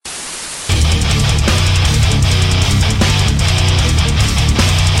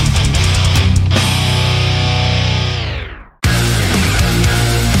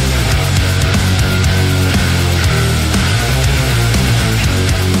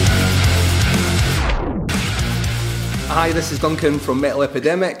Hi, this is Duncan from Metal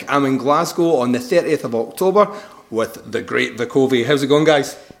Epidemic. I'm in Glasgow on the 30th of October with the great Vukovi. How's it going,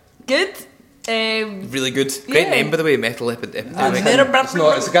 guys? Good. Really good. Great name, by the way, Metal Epidemic.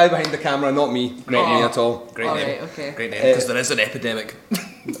 It's the guy behind the camera, not me. Not me at all. Great name. Right, okay. Great name, because there is an epidemic.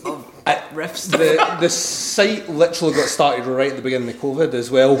 Riffs. The site literally got started right at the beginning of COVID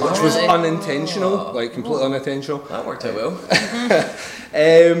as well, which was unintentional, like completely unintentional. That worked out well.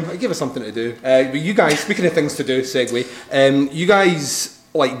 It gave us something to do. But you guys, speaking of things to do, segue, you guys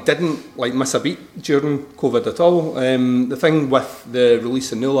didn't miss a beat during COVID at all. The thing with the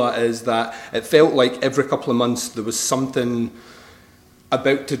release of Nula is that it felt like every couple of months there was something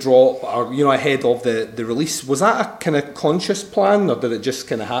about to drop, or ahead of the release. Was that a kind of conscious plan, or did it just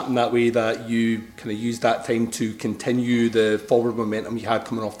kind of happen that way, that you kind of used that time to continue the forward momentum you had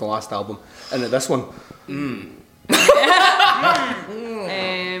coming off the last album into this one?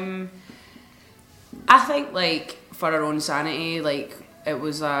 I think for our own sanity, it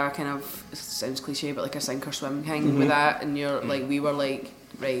was a kind of, it sounds cliche, but a sink or swim thing with that, and we were right,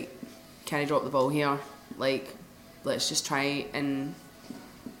 can I drop the ball here? Let's just try and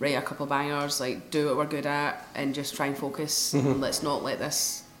write a couple of bangers, do what we're good at, and just try and focus. Let's not let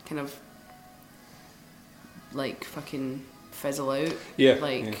this kind of fucking fizzle out. Yeah.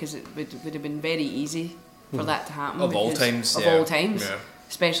 Because it would have been very easy for that to happen. Of all times. Yeah.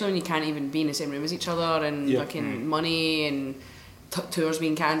 Especially when you can't even be in the same room as each other, and fucking money and tours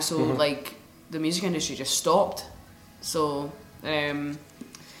being cancelled. The music industry just stopped. So, Hammy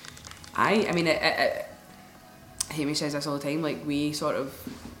says this all the time, we sort of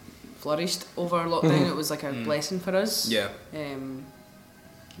flourished over lockdown. It was a blessing for us. Yeah.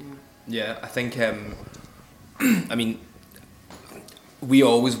 Yeah, I think, we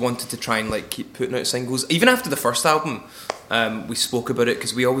always wanted to try and keep putting out singles. Even after the first album, we spoke about it,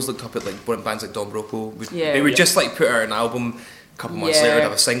 because we always looked up at bands like Dom Broco. They would just put out an album, a couple months later they'd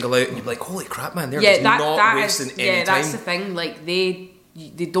have a single out, and you'd be like, holy crap, man, they're just not wasting any time. Yeah, that's the thing,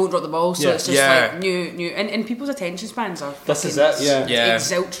 they don't drop the ball, so it's just new, and people's attention spans are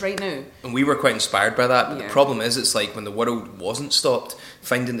zilch right now. And we were quite inspired by that, but the problem is, it's when the world wasn't stopped,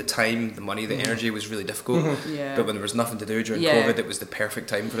 finding the time, the money, the energy was really difficult. But when there was nothing to do during COVID, it was the perfect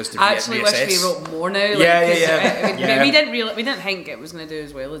time for us to reassess. I actually wish we wrote more now. We didn't think it was going to do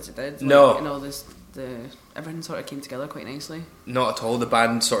as well as it did. No. And all this, everything sort of came together quite nicely. Not at all. The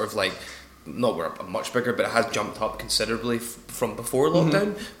band sort of we're much bigger, but it has jumped up considerably from before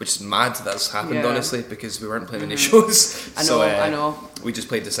lockdown, which is mad that's happened, honestly, because we weren't playing any shows. I know. We just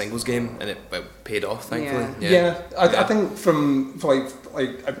played the singles game, and it paid off, thankfully. I think from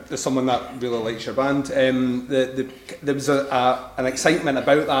as someone that really likes your band, there was an excitement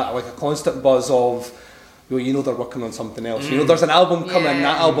about that, a constant buzz of, they're working on something else. There's an album coming,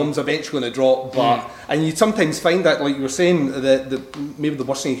 that album's eventually going to drop, and you sometimes find that, like you were saying, maybe the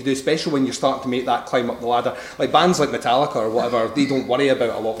worst thing you can do, especially when you're starting to make that climb up the ladder, bands like Metallica or whatever, they don't worry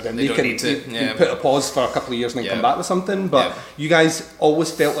about a lockdown. They can put a pause for a couple of years and then come back with something, but you guys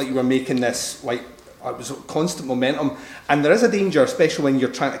always felt like you were making this, it was a constant momentum, and there is a danger, especially when you're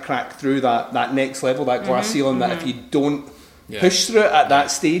trying to crack through that next level, that glass ceiling, that if you don't push through it at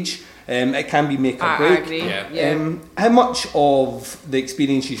that stage, it can be make or break. I agree. How much of the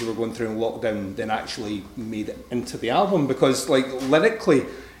experiences you were going through in lockdown then actually made it into the album? Because lyrically,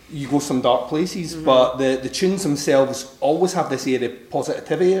 you go some dark places, but the tunes themselves always have this air of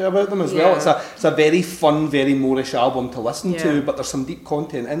positivity about them as well. It's a very fun, very Moorish album to listen to, but there's some deep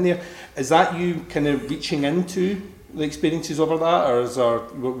content in there. Is that you kind of reaching into the experiences over that, or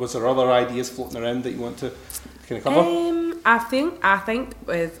was there other ideas floating around that you want to kind of cover? I think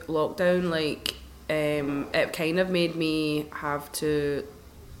with lockdown, it kind of made me have to,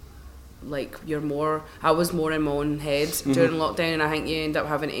 I was more in my own head during lockdown, and I think you end up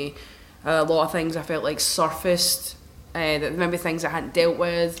having to, a lot of things I felt surfaced, that maybe things I hadn't dealt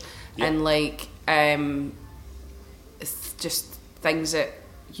with, and it's just things that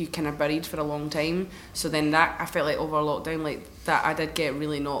you kind of buried for a long time. So then that, I felt over lockdown, that I did get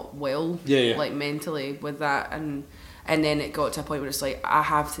really not well, mentally with that, and then it got to a point where it's I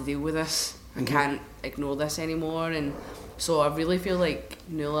have to deal with this. I can't ignore this anymore. And so I really feel like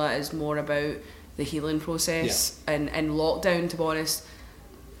Nula is more about the healing process. And lockdown, to be honest,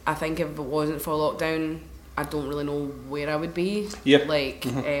 I think if it wasn't for lockdown, I don't really know where I would be.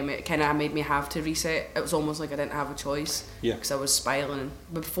 It kind of made me have to reset. It was almost like I didn't have a choice, because I was spiralling.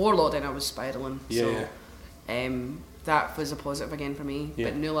 Before lockdown, I was spiralling. That was a positive again for me.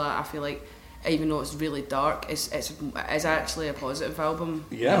 But Nula, I feel like, even though it's really dark, it's actually a positive album.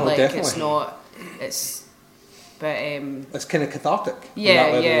 Definitely. It's not. It's But it's kind of cathartic. Yeah,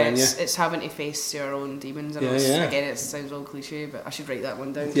 level, yeah, then, it's having to face your own demons. And again, it sounds all cliche, but I should write that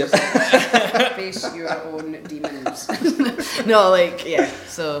one down. Yep. Face your own demons. No, like, yeah.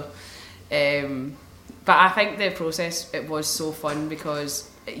 So, but I think the process, it was so fun because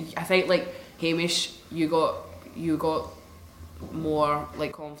I think, like, Hamish, you got more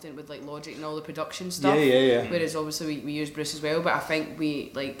like confident with like Logic and all the production stuff. Yeah. Whereas obviously we used Bruce as well, but I think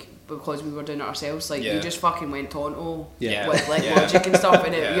we like, because we were doing it ourselves, like we just fucking went tonto with like Logic and stuff,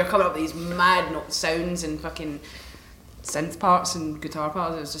 and you're coming up with these mad sounds and fucking synth parts and guitar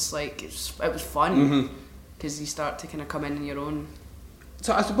parts. It was just like it was fun because you start to kind of come in your own.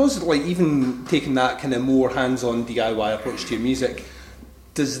 So I suppose like even taking that kind of more hands-on DIY approach to your music,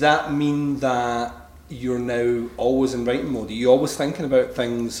 does that mean that you're now always in writing mode? Are you always thinking about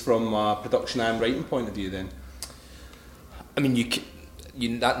things from a production and writing point of view then? I mean, you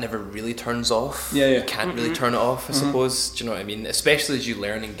that never really turns off. Yeah. You can't really turn it off, I suppose. Do you know what I mean? Especially as you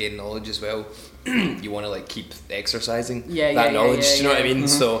learn and gain knowledge as well. You want to like keep exercising that knowledge. Do you know what I mean?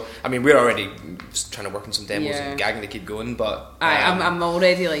 So I mean, we're already trying to work on some demos and gagging to keep going. But I'm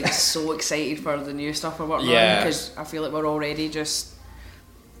already like so excited for the new stuff we're working on, because I feel like we're already just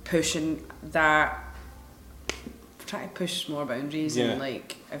pushing that. Trying to push more boundaries and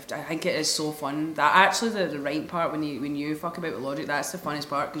like I think it is so fun. That actually the writing part, when you fuck about with Logic, that's the funnest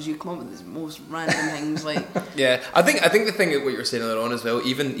part, because you come up with the most random things like I think the thing what you were saying earlier on as well,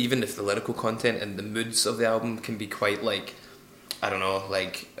 even if the lyrical content and the moods of the album can be quite like, I don't know,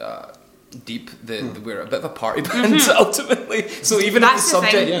 like deep, we're a bit of a party band ultimately, so even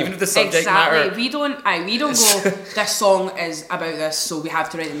if the subject matter, we don't go this song is about this, so we have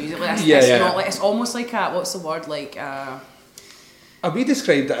to write the music like this. Not like, it's almost like what's the word, like we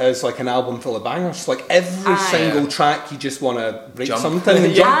described it as like an album full of bangers, like every single track you just want to write something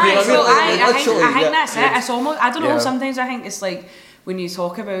and jump. I think that's it. It's almost, I don't know, sometimes I think it's like, when you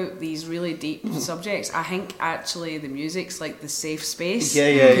talk about these really deep subjects, I think actually the music's like the safe space.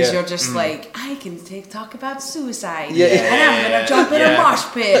 Because you're just like, I can talk about suicide. And I'm going to jump in a mosh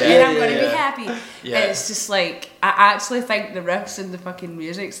pit. And I'm going to be happy. And it's just like, I actually think the riffs and the fucking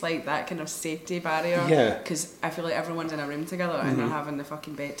music's like that kind of safety barrier. Because I feel like everyone's in a room together and they're having the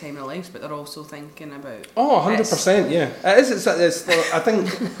fucking best time of their lives, but they're also thinking about... Oh, 100%, yeah. It is. It's I think,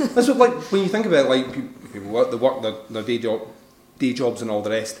 that's what, like, when you think about like people work their day jobs and all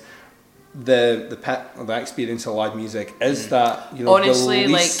the rest, the pit or the experience of live music is that, you know, honestly,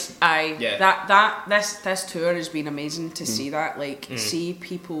 this tour has been amazing to see that, like see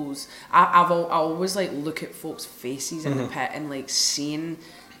people's I always like look at folks' faces in the pit and like seeing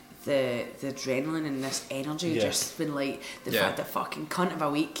the adrenaline and this energy just been like they've had the fucking cunt of a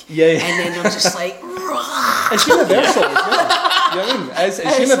week and then they're just like it's universal as well. You know what I mean?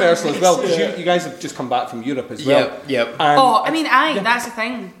 It's universal as well, because you guys have just come back from Europe as well. That's the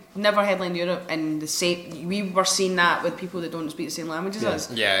thing. Never headlined Europe, and the same. We were seeing that with people that don't speak the same language as us.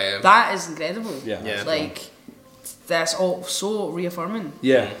 That is incredible. Like that's all so reaffirming.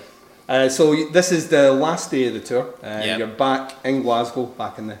 So this is the last day of the tour. You're back in Glasgow,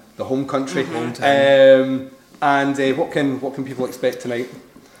 back in the home country. And what can people expect tonight?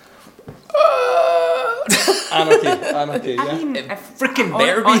 Anarchy. I mean, it freaking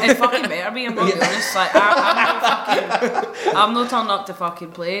better be. It fucking better be. I'm gonna be honest. Like, I'm not turning up to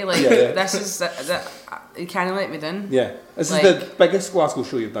fucking play. Like, this is you can't let me down. This is the biggest Glasgow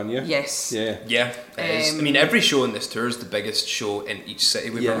show you've done, Yes. It is. I mean, every show in this tour is the biggest show in each city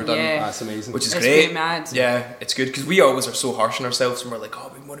we've ever done. That's amazing. Which is it's great. Mad. Yeah, it's good, because we always are so harsh on ourselves and we're like,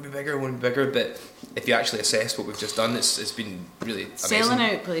 oh, we want to be bigger, but if you actually assess what we've just done, it's been really amazing. Selling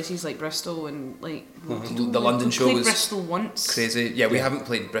out places like Bristol and like the London show was Bristol once. Crazy. We haven't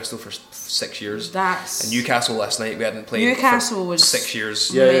played Bristol for 6 years. And Newcastle last night we hadn't played for 6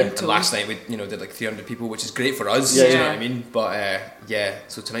 years. And last night we did like 300 people, which is great for us. Do you know what I mean? But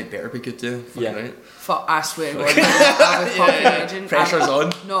so tonight better be good too. Right? Fuck, I swear to God, I would fucking imagine. Pressure's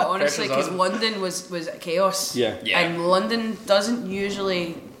on. No, honestly, because London was chaos. And London doesn't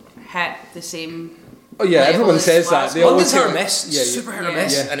usually hit the same. Oh yeah, everyone says that. London's hit or miss, super hit or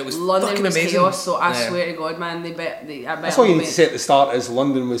miss, and it was London fucking was amazing. Chaos, so I swear to God, man, I bet that's all you need to say at the start is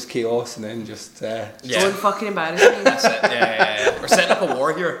London was chaos, and then just don't fucking embarrass me. That's it. We're setting up a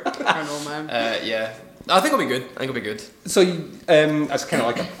war here. I know, man. I think it'll be good. So, as kind of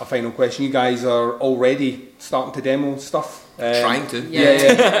like a final question, you guys are already starting to demo stuff. Trying to.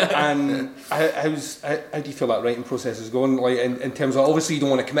 And how do you feel that writing process is going? Like in terms of, obviously you don't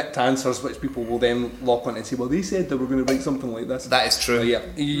want to commit to answers which people will then lock on and say, well, they said they were going to write something like this. That is true.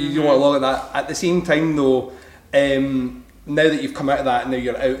 You don't want to lock at that. At the same time though, now that you've come out of that, and now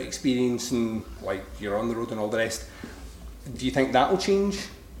you're out experiencing, like you're on the road and all the rest, do you think that will change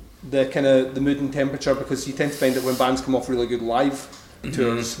the kind of the mood and temperature? Because you tend to find that when bands come off really good live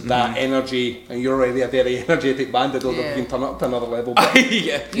tours, that energy, and you're already a very energetic band, I don't know if you can turn it up to another level,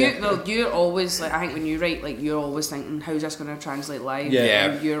 but you're always like, I think when you write, like, you're always thinking, how's this going to translate live?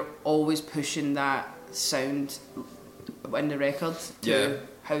 And you're always pushing that sound in the record to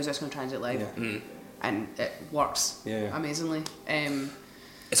how's this going to translate live, and it works amazingly.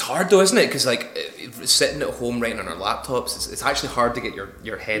 It's hard though, isn't it? Because like sitting at home writing on our laptops, it's actually hard to get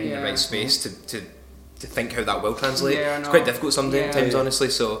your head in the right space to think how that will translate. It's quite difficult sometimes, honestly.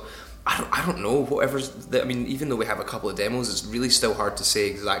 So I don't know. I mean, even though we have a couple of demos, it's really still hard to say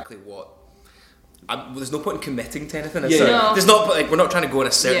exactly what. There's no point in committing to anything. There's not, like, we're not trying to go in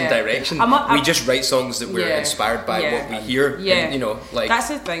a certain direction. We just write songs that we're inspired by what we hear. And, you know, like, that's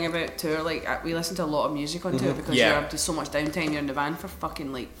the thing about tour. Like, we listen to a lot of music on tour because you're up to so much downtime. You're in the van for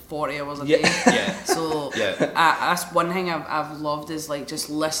fucking like 40 hours a day. So that's one thing I've loved is like just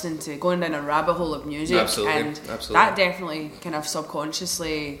listening to, going down a rabbit hole of music. Absolutely. That definitely kind of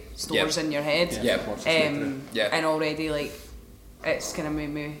subconsciously stores in your head. And already, like, it's kind of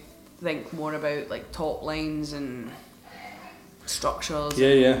made me think more about like top lines and structures.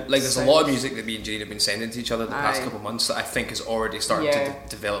 Like, there's a lot of music that me and Jane have been sending to each other the past couple of months that I think is already starting to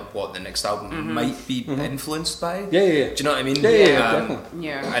develop what the next album might be influenced by. Do you know what I mean?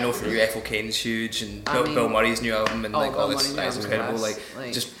 Definitely. I know for you, Ethel Cain's huge, and Bill Murray's new album, and like all this is incredible. Like,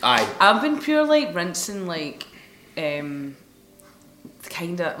 just I've been pure like rinsing like kind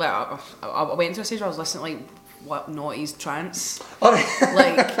of. Well, I went to a stage where I was listening like Naughty's trance, like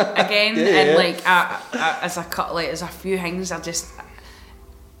again, and like as a cut, like there's a few things I just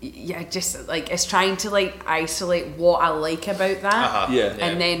like, it's trying to like isolate what I like about that,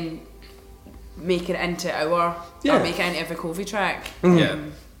 and then make it into or make it into a Vukovi track.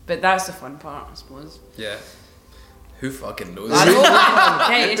 But that's the fun part, I suppose. Who fucking knows? I know.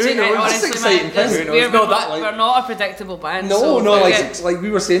 Honestly, man, we're not a predictable band. Like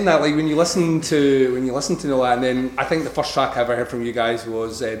we were saying that, like when you listen to all that, and then I think the first track I ever heard from you guys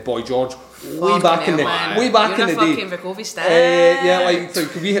was Boy George. Way back in the day. Fucking Vukovi style. Like, so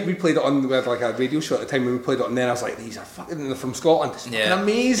we played it on, we had like a radio show at the time when we played it, and then I was like, these are fucking, they're from Scotland. It's fucking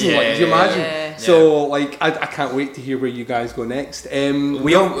amazing. Like, do you imagine? So like, I can't wait to hear where you guys go next.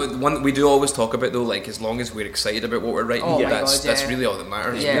 We do always talk about though, like, as long as we're excited about what we're writing, that's really all that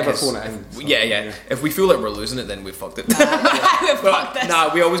matters. Never phone it in. So. If we feel like we're losing it, then we fucked it.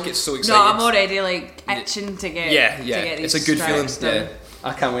 We always get so excited. No, I'm already like itching to get. To get these, it's a good feeling. Done.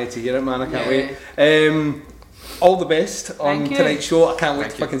 I can't wait to hear it, man. I can't wait. All the best on tonight's show. I can't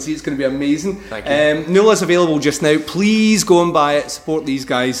wait to fucking see it. It's going to be amazing. Thank you. Nula's available just now. Please go and buy it. Support these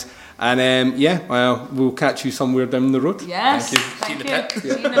guys. And we'll catch you somewhere down the road. Yes. Thank you. See you in the pit. See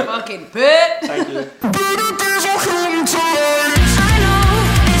you in the fucking pit. Thank you.